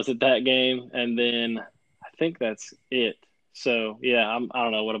 I was at that game, and then I think that's it. So, yeah, I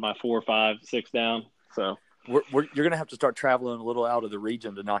don't know, what am I, 4, 5, 6 down? So you're going to have to start traveling a little out of the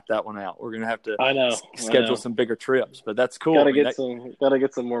region to knock that one out. We're going to have to schedule some bigger trips, but that's cool. Gotta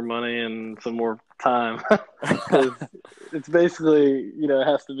get some more money and some more time. It's basically, you know, it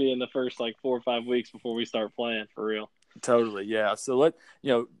has to be in the first like 4 or 5 weeks before we start playing for real. Totally, yeah. So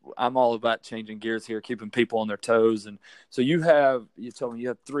I'm all about changing gears here, keeping people on their toes. And so you told me you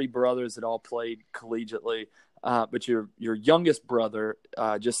have 3 brothers that all played collegiately. But your youngest brother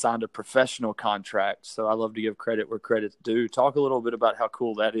just signed a professional contract. So I love to give credit where credit's due. Talk a little bit about how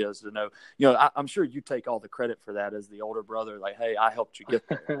cool that is to know. You know, I'm sure you take all the credit for that as the older brother. Like, hey, I helped you get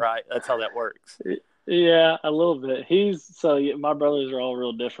there, right? That's how that works. Yeah, a little bit. My brothers are all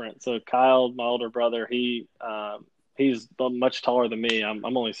real different. So Kyle, my older brother, he's much taller than me. I'm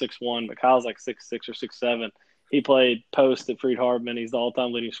only 6'1", but Kyle's like 6'6" or 6'7". He played post at Freed-Hardeman. He's the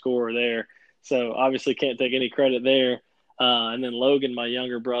all-time leading scorer there. So obviously can't take any credit there. And then Logan, my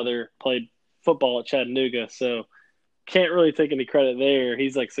younger brother, played football at Chattanooga. So can't really take any credit there.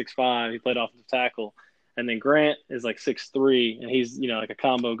 He's like 6'5". He played offensive tackle. And then Grant is like 6'3", and he's, you know, like a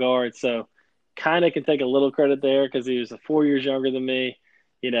combo guard. So kind of can take a little credit there because he was 4 years younger than me.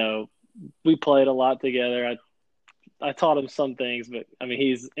 You know, we played a lot together. I taught him some things, but I mean,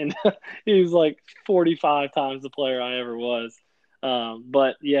 he's like 45 times the player I ever was.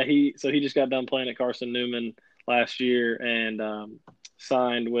 But yeah, he just got done playing at Carson Newman last year and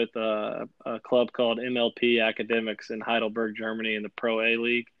signed with a club called MLP Academics in Heidelberg, Germany, in the Pro A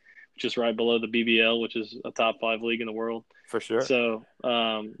League, which is right below the BBL, which is a top 5 league in the world. For sure. So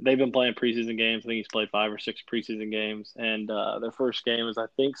they've been playing preseason games. I think he's played 5 or 6 preseason games, and their first game is I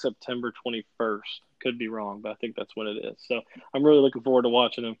think September 21st. Could be wrong, but I think that's when it is. So I'm really looking forward to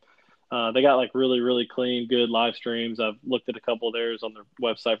watching them. They got like really, really clean, good live streams. I've looked at a couple of theirs on their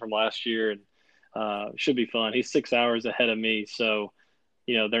website from last year, and should be fun. He's 6 hours ahead of me, so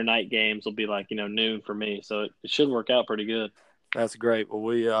you know their night games will be like noon for me. So it should work out pretty good. That's great. Well,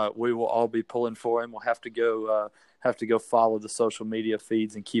 we will all be pulling for him. We'll have to go follow the social media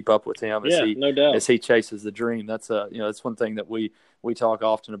feeds and keep up with him as Yeah, he no doubt. chases the dream. That's one thing that we talk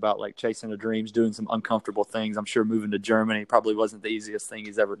often about, like chasing the dreams, doing some uncomfortable things. I'm sure moving to Germany probably wasn't the easiest thing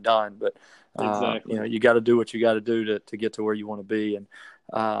he's ever done, but Exactly. you got to do what you got to do to get to where you want to be. And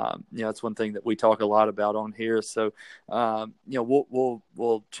that's one thing that we talk a lot about on here. So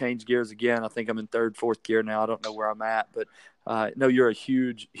we'll change gears again. I think I'm in third, fourth gear now. I don't know where I'm at, but I know you're a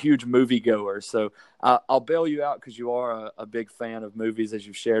huge movie goer. So I'll bail you out because you are a big fan of movies, as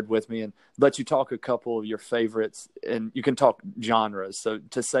you've shared with me, and let you talk a couple of your favorites, and you can talk genres. So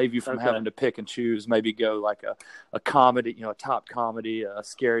to save you from Okay. having to pick and choose, maybe go like a comedy, a top comedy, a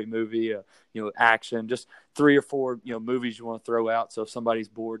scary movie, action, just 3 or 4, movies you want to throw out. So if somebody's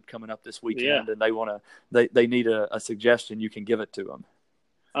bored coming up this weekend and they need a suggestion, you can give it to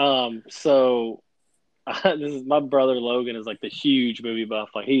them. So this is my brother Logan is like the huge movie buff.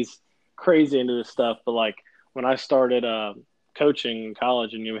 Like he's crazy into this stuff. But like when I started coaching in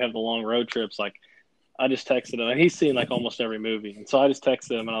college and we have the long road trips, like I just texted him and he's seen like almost every movie. And so I just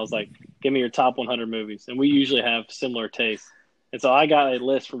texted him and I was like, give me your top 100 movies. And we usually have similar tastes. And so I got a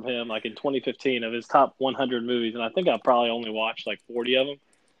list from him like in 2015 of his top 100 movies. And I think I probably only watched like 40 of them.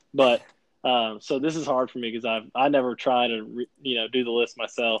 But so this is hard for me because I never try to do the list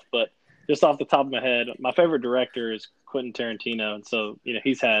myself. But just off the top of my head, my favorite director is Quentin Tarantino, and so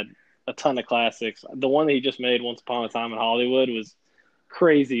he's had a ton of classics. The one that he just made, Once Upon a Time in Hollywood, was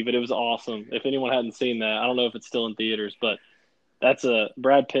crazy, but it was awesome. If anyone hadn't seen that, I don't know if it's still in theaters, but that's a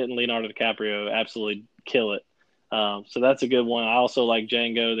Brad Pitt and Leonardo DiCaprio absolutely kill it. So that's a good one. I also like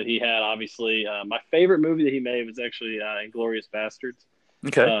Django that he had. Obviously, my favorite movie that he made was actually Inglourious Bastards.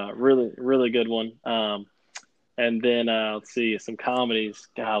 Okay. Really, really good one. And then let's see, some comedies.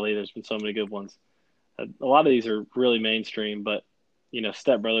 Golly, there's been so many good ones. A lot of these are really mainstream, but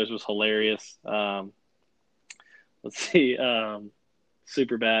Step Brothers was hilarious. Let's see,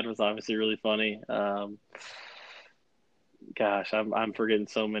 Superbad was obviously really funny. Gosh, I'm forgetting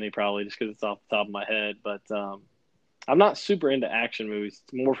so many probably just because it's off the top of my head. But I'm not super into action movies.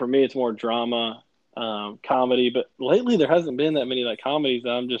 It's more for me. It's more drama, comedy. But lately there hasn't been that many like comedies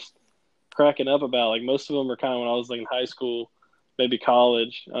that I'm just cracking up about. Like most of them are kind of when I was like in high school, maybe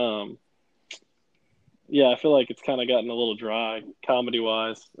college. Yeah, I feel like it's kind of gotten a little dry comedy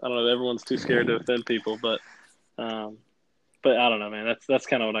wise. I don't know. Everyone's too scared to offend people, but I don't know, man. That's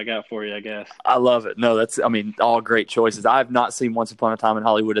kind of what I got for you, I guess. I love it. No, all great choices. I have not seen Once Upon a Time in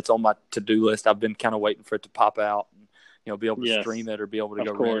Hollywood. It's on my to-do list. I've been kind of waiting for it to pop out. Be able to stream it or be able to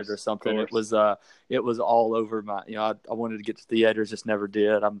go rent it or something. It was all over my, I wanted to get to theaters, just never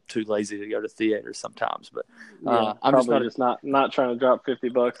did. I'm too lazy to go to theaters sometimes, but I'm just not trying to drop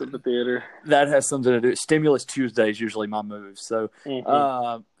 $50 at the theater. That has something to do. Stimulus Tuesday is usually my move. So,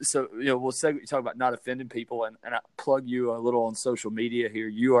 we'll talk about not offending people, and I plug you a little on social media here.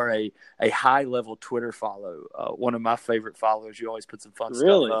 You are a high level Twitter follow. One of my favorite followers. You always put some fun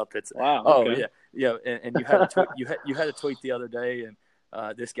stuff up. It's wow. Oh okay. yeah. And you had a tweet. you had a tweet the other day, and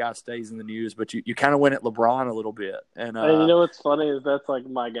this guy stays in the news, but you kind of went at LeBron a little bit. And you know what's funny is that's like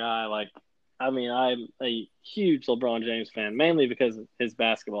my guy. Like, I mean, I'm a huge LeBron James fan, mainly because of his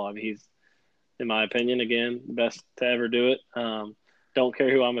basketball. I mean, he's, in my opinion, again, the best to ever do it. Don't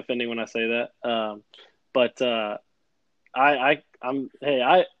care who I'm offending when I say that. But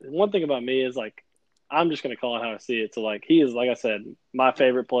one thing about me is like, I'm just going to call it how I see it. So like, he is, like I said, my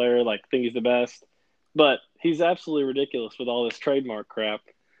favorite player, like think he's the best, but he's absolutely ridiculous with all this trademark crap.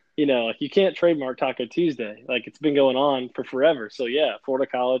 Like you can't trademark Taco Tuesday. Like it's been going on for forever. So yeah, Florida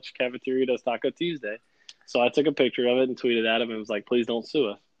College cafeteria does Taco Tuesday. So I took a picture of it and tweeted at him and was like, please don't sue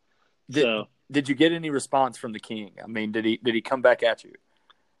us. Did you get any response from the king? I mean, did he come back at you?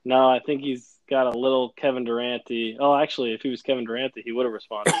 No, I think he's got a little Kevin Durant-y. Oh, actually, if he was Kevin Durant, he would have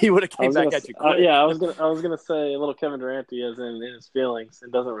responded. He would have came back at you quick. I was gonna say a little Kevin Durant as in his feelings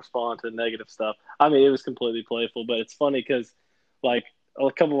and doesn't respond to negative stuff. I mean, it was completely playful, but it's funny because like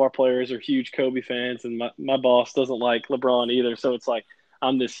a couple of our players are huge Kobe fans, and my boss doesn't like LeBron either. So it's like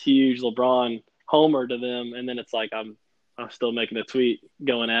I'm this huge LeBron homer to them, and then it's like I'm still making a tweet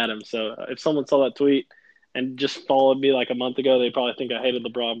going at him. So if someone saw that tweet and just followed me like a month ago, they probably think I hated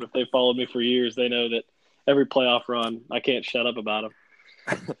LeBron. But if they followed me for years, they know that every playoff run, I can't shut up about him.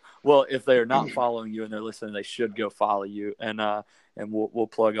 Well, if they're not following you and they're listening, they should go follow you. And we'll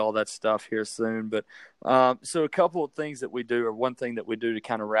plug all that stuff here soon. But So a couple of things that we do, or one thing that we do to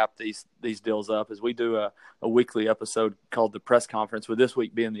kind of wrap these deals up, is we do a weekly episode called the press conference, with this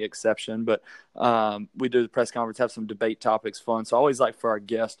week being the exception. But we do the press conference, have some debate topics, fun. So I always like for our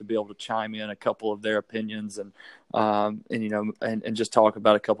guests to be able to chime in a couple of their opinions and just talk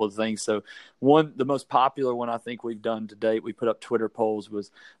about a couple of things. So the most popular one I think we've done to date, we put up Twitter polls,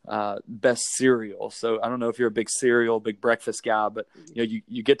 was best cereal. So I don't know if you're a big cereal, big breakfast guy, but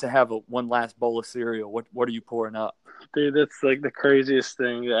you get to have one last bowl of cereal. What are you pouring up? Dude, that's like the craziest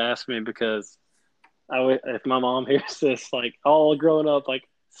thing to ask me, because if my mom hears this, like all growing up, like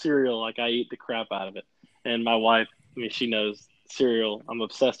cereal, like I eat the crap out of it. And my wife, I mean, she knows cereal. I'm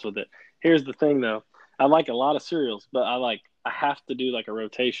obsessed with it. Here's the thing though. I like a lot of cereals, but I have to do like a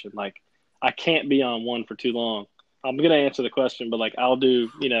rotation. Like I can't be on one for too long. I'm going to answer the question, but like I'll do,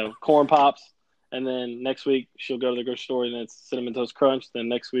 corn pops. And then next week she'll go to the grocery store and it's Cinnamon Toast Crunch. Then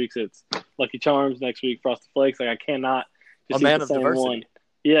next week it's Lucky Charms. Next week Frosted Flakes. Like I cannot just eat the same one.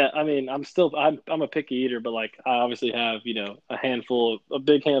 Yeah, I mean I'm a picky eater, but like I obviously have a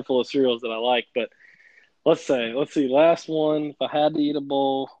big handful of cereals that I like. But let's see, last one. If I had to eat a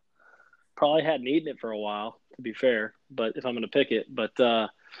bowl, probably hadn't eaten it for a while, to be fair. But if I'm gonna pick it,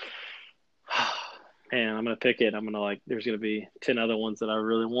 man, I'm going to pick it. I'm going to there's going to be 10 other ones that I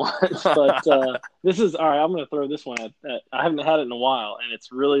really want. But this is, all right, I'm going to throw this one at, I haven't had it in a while, and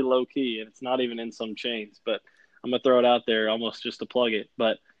it's really low key, and it's not even in some chains. But I'm going to throw it out there almost just to plug it.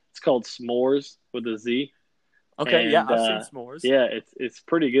 But it's called S'mores with a Z. Okay, and, yeah, I've seen S'mores. Yeah, it's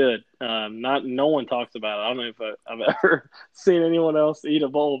pretty good. No one talks about it. I don't know if I've ever seen anyone else eat a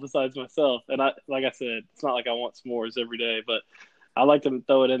bowl besides myself. And like I said, it's not like I want s'mores every day, but I like to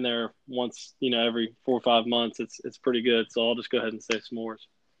throw it in there once, every 4 or 5 months. It's pretty good. So I'll just go ahead and say s'mores.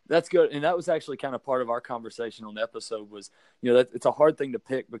 That's good. And that was actually kind of part of our conversation on the episode was, that it's a hard thing to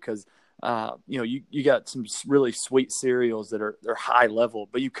pick because, you got some really sweet cereals they're high level,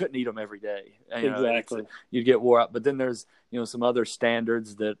 but you couldn't eat them every day. Exactly. You'd get wore out. But then there's, some other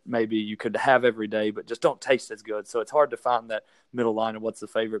standards that maybe you could have every day, but just don't taste as good. So it's hard to find that middle line of what's the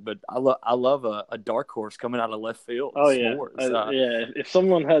favorite. But I love a dark horse coming out of left field. Oh, S'mores. Yeah. If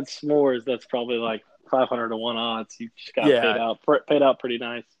someone had s'mores, that's probably like 500 to 1 odds. You just got paid out pretty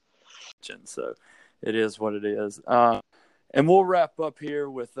nice. So it is what it is. And we'll wrap up here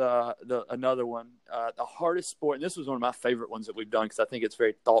with another one. The hardest sport, and this was one of my favorite ones that we've done because I think it's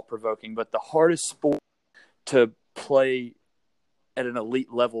very thought-provoking, but the hardest sport to play at an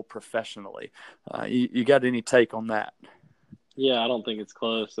elite level professionally. You got any take on that? Yeah, I don't think it's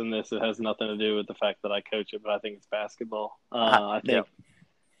close in this. It has nothing to do with the fact that I coach it, but I think it's basketball. I think,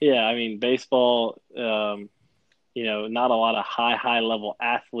 I mean, baseball, not a lot of high level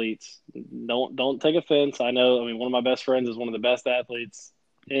athletes. Don't take offense. I know. I mean, one of my best friends is one of the best athletes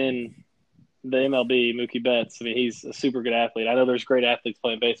in the MLB, Mookie Betts. I mean, he's a super good athlete. I know there's great athletes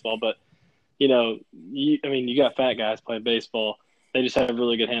playing baseball, but you got fat guys playing baseball. They just have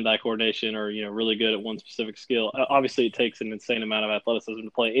really good hand-eye coordination, or really good at one specific skill. Obviously, it takes an insane amount of athleticism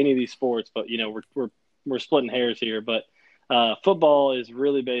to play any of these sports, but we're splitting hairs here. But football is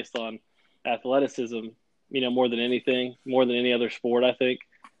really based on athleticism. More than anything, more than any other sport, I think,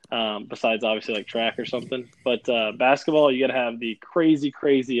 besides obviously like track or something. But basketball, you got to have the crazy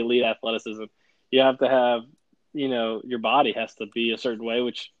elite athleticism. You have to have, your body has to be a certain way,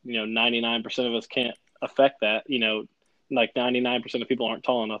 which, 99% of us can't affect that. Like 99% of people aren't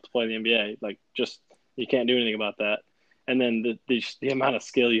tall enough to play the NBA. Like just, you can't do anything about that. And then the amount of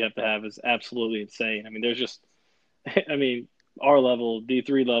skill you have to have is absolutely insane. I mean, there's just, our level,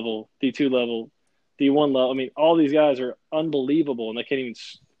 D3 level, D2 level, D1 level. I mean, all these guys are unbelievable, and they can't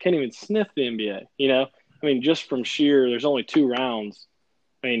even sniff the NBA. Just from sheer, there's only 2 rounds.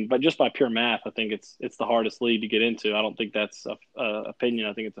 But just by pure math, I think it's the hardest league to get into. I don't think that's a opinion.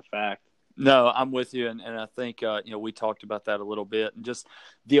 I think it's a fact. No, I'm with you, and I think we talked about that a little bit, and just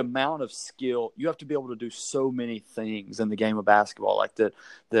the amount of skill you have to be able to do so many things in the game of basketball, like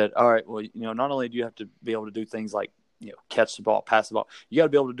that. All right, well, not only do you have to be able to do things like catch the ball, pass the ball, you got to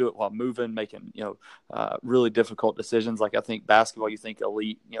be able to do it while moving, making really difficult decisions. Like I think basketball, you think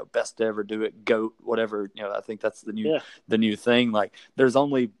elite, best to ever do it, GOAT, whatever. I think that's the new thing. Like there's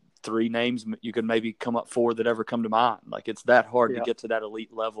only 3 names you could maybe come up for that ever come to mind. Like it's that hard to get to that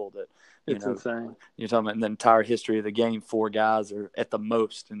elite level that it's insane. You're talking about in the entire history of the game, 4 guys are at the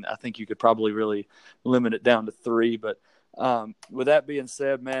most, and I think you could probably really limit it down to 3. But with that being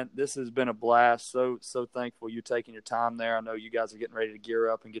said, man, this has been a blast. So thankful you taking your time there. I know you guys are getting ready to gear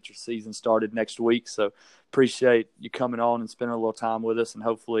up and get your season started next week. So appreciate you coming on and spending a little time with us, and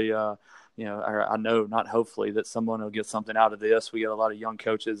hopefully or I know, not hopefully, that someone will get something out of this. We got a lot of young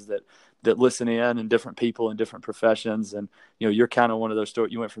coaches that listen in, and different people in different professions. And, you're kind of one of those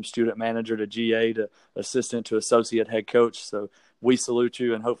stories. You went from student manager to GA to assistant to associate head coach. So we salute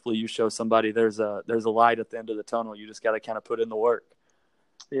you, and hopefully you show somebody there's a light at the end of the tunnel. You just got to kind of put in the work.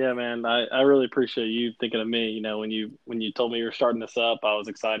 Yeah, man, I really appreciate you thinking of me. When you told me you were starting this up, I was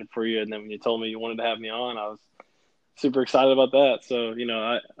excited for you. And then when you told me you wanted to have me on, I was super excited about that. So,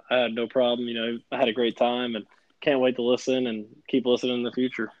 I had no problem. I had a great time and can't wait to listen and keep listening in the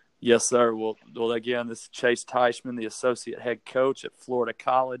future. Yes, sir. Well, again, this is Chase Teichman, the associate head coach at Florida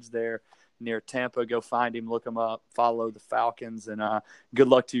College there near Tampa. Go find him, look him up, follow the Falcons, and good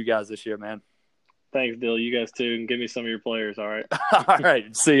luck to you guys this year, man. Thanks, Dill. You guys too, and give me some of your players, all right? All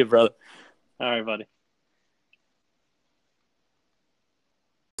right. See you, brother. All right, buddy.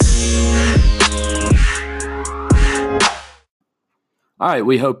 All right.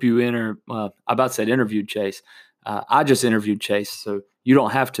 We hope you interviewed Chase. I just interviewed Chase, so you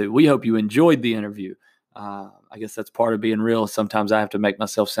don't have to. We hope you enjoyed the interview. I guess that's part of being real. Sometimes I have to make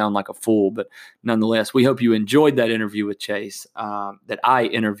myself sound like a fool, but nonetheless, we hope you enjoyed that interview with Chase, that I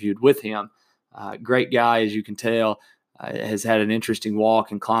interviewed with him. Great guy, as you can tell, has had an interesting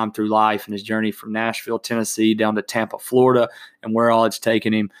walk and climb through life in his journey from Nashville, Tennessee, down to Tampa, Florida, and where all it's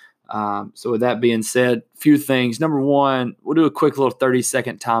taken him. So with that being said, a few things. Number one, we'll do a quick little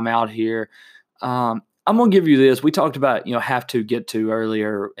 30-second timeout here. I'm going to give you this. We talked about, have to, get to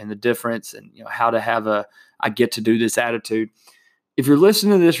earlier, and the difference, and, how to have I get to do this attitude. If you're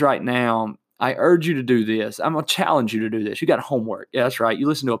listening to this right now, I urge you to do this. I'm going to challenge you to do this. You got homework. Yeah, that's right. You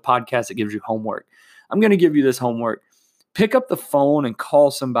listen to a podcast that gives you homework. I'm going to give you this homework. Pick up the phone and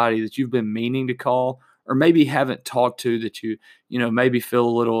call somebody that you've been meaning to call, or maybe haven't talked to, that you maybe feel a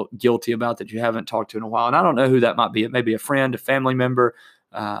little guilty about, that you haven't talked to in a while. And I don't know who that might be. It may be a friend, a family member.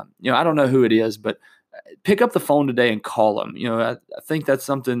 I don't know who it is, but pick up the phone today and call them. I think that's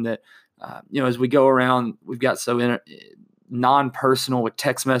something that, as we go around, we've got so non-personal with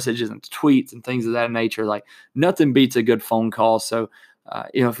text messages and tweets and things of that nature. Like, nothing beats a good phone call. So,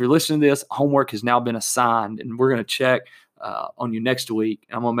 if you're listening to this, homework has now been assigned, and we're going to check on you next week.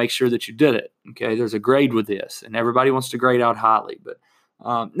 I'm going to make sure that you did it. Okay. There's a grade with this, and everybody wants to grade out highly, but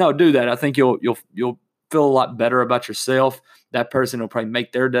no, do that. I think you'll feel a lot better about yourself. That person will probably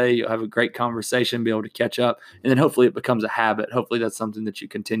make their day. You'll have a great conversation, be able to catch up, and then hopefully it becomes a habit. Hopefully that's something that you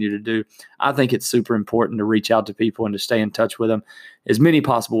continue to do. I think it's super important to reach out to people and to stay in touch with them as many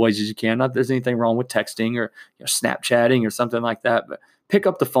possible ways as you can. Not that there's anything wrong with texting or Snapchatting or something like that, but pick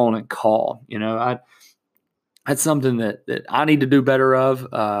up the phone and call. That's something that I need to do better of,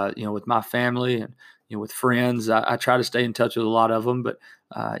 with my family and, with friends. I try to stay in touch with a lot of them, but,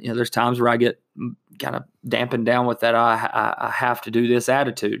 there's times where I get kind of dampened down with that. I have to do this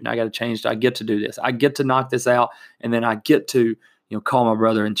attitude, and I got to change. I get to do this. I get to knock this out. And then I get to, call my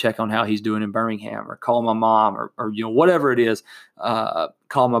brother and check on how he's doing in Birmingham, or call my mom, or whatever it is,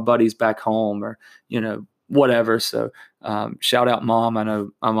 call my buddies back home, or, whatever. So shout out Mom. I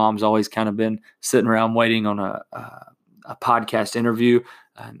know my mom's always kind of been sitting around waiting on a podcast interview.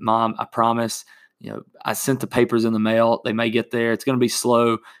 Mom, I promise, I sent the papers in the mail. They may get there. It's going to be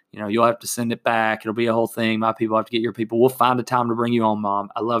slow. You'll have to send it back. It'll be a whole thing. My people have to get your people. We'll find a time to bring you on, Mom.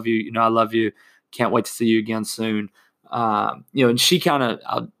 I love you. I love you. Can't wait to see you again soon. And she kind of,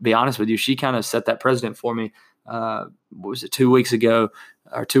 I'll be honest with you, she kind of set that precedent for me. What was it, 2 weeks ago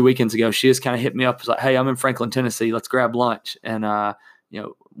or 2 weekends ago? She just kind of hit me up. Was like, hey, I'm in Franklin, Tennessee. Let's grab lunch. And,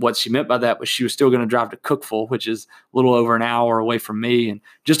 what she meant by that was she was still going to drive to Cookeville, which is a little over an hour away from me, and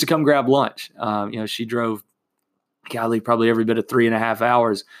just to come grab lunch. She drove, probably every bit of 3.5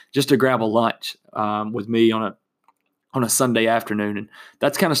 hours just to grab a lunch with me on a Sunday afternoon. And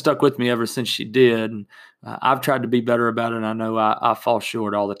that's kind of stuck with me ever since she did. And I've tried to be better about it. I know I fall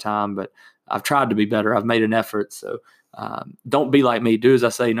short all the time, but I've tried to be better. I've made an effort. So don't be like me. Do as I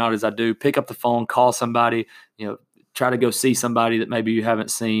say, not as I do. Pick up the phone, call somebody, try to go see somebody that maybe you haven't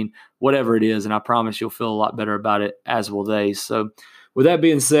seen, whatever it is. And I promise you'll feel a lot better about it, as will they. So with that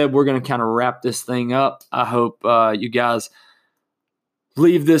being said, we're going to kind of wrap this thing up. I hope you guys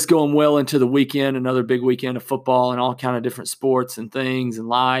leave this going well into the weekend, another big weekend of football and all kind of different sports and things and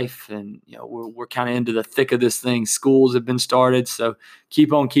life. And, we're kind of into the thick of this thing. Schools have been started. So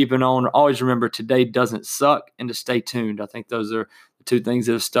keep on keeping on. Always remember, today doesn't suck, and to stay tuned. I think those are the two things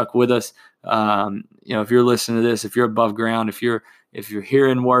that have stuck with us. If you're listening to this, if you're above ground, if you're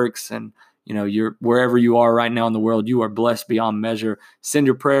hearing works, and you're wherever you are right now in the world, you are blessed beyond measure. Send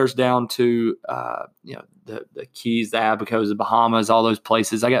your prayers down to the Keys, the Abacos, the Bahamas, all those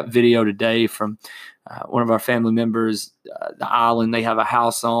places. I got video today from one of our family members, the island they have a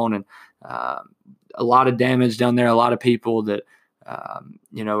house on, and a lot of damage down there, a lot of people that,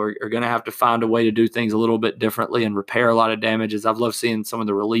 are going to have to find a way to do things a little bit differently and repair a lot of damages. I've loved seeing some of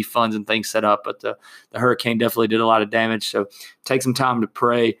the relief funds and things set up, but the hurricane definitely did a lot of damage. So take some time to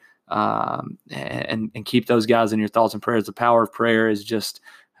pray and keep those guys in your thoughts and prayers. The power of prayer is just,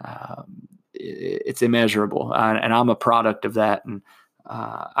 it's immeasurable. And I'm a product of that. And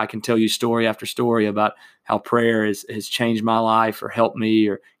I can tell you story after story about how prayer has changed my life or helped me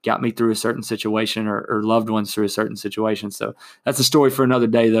or got me through a certain situation or loved ones through a certain situation. So that's a story for another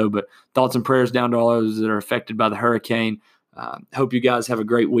day, though. But thoughts and prayers down to all those that are affected by the hurricane. Hope you guys have a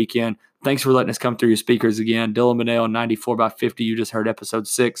great weekend. Thanks for letting us come through your speakers again. Dylan Benell, 94 by 50. You just heard episode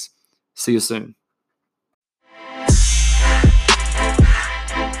 6. See you soon.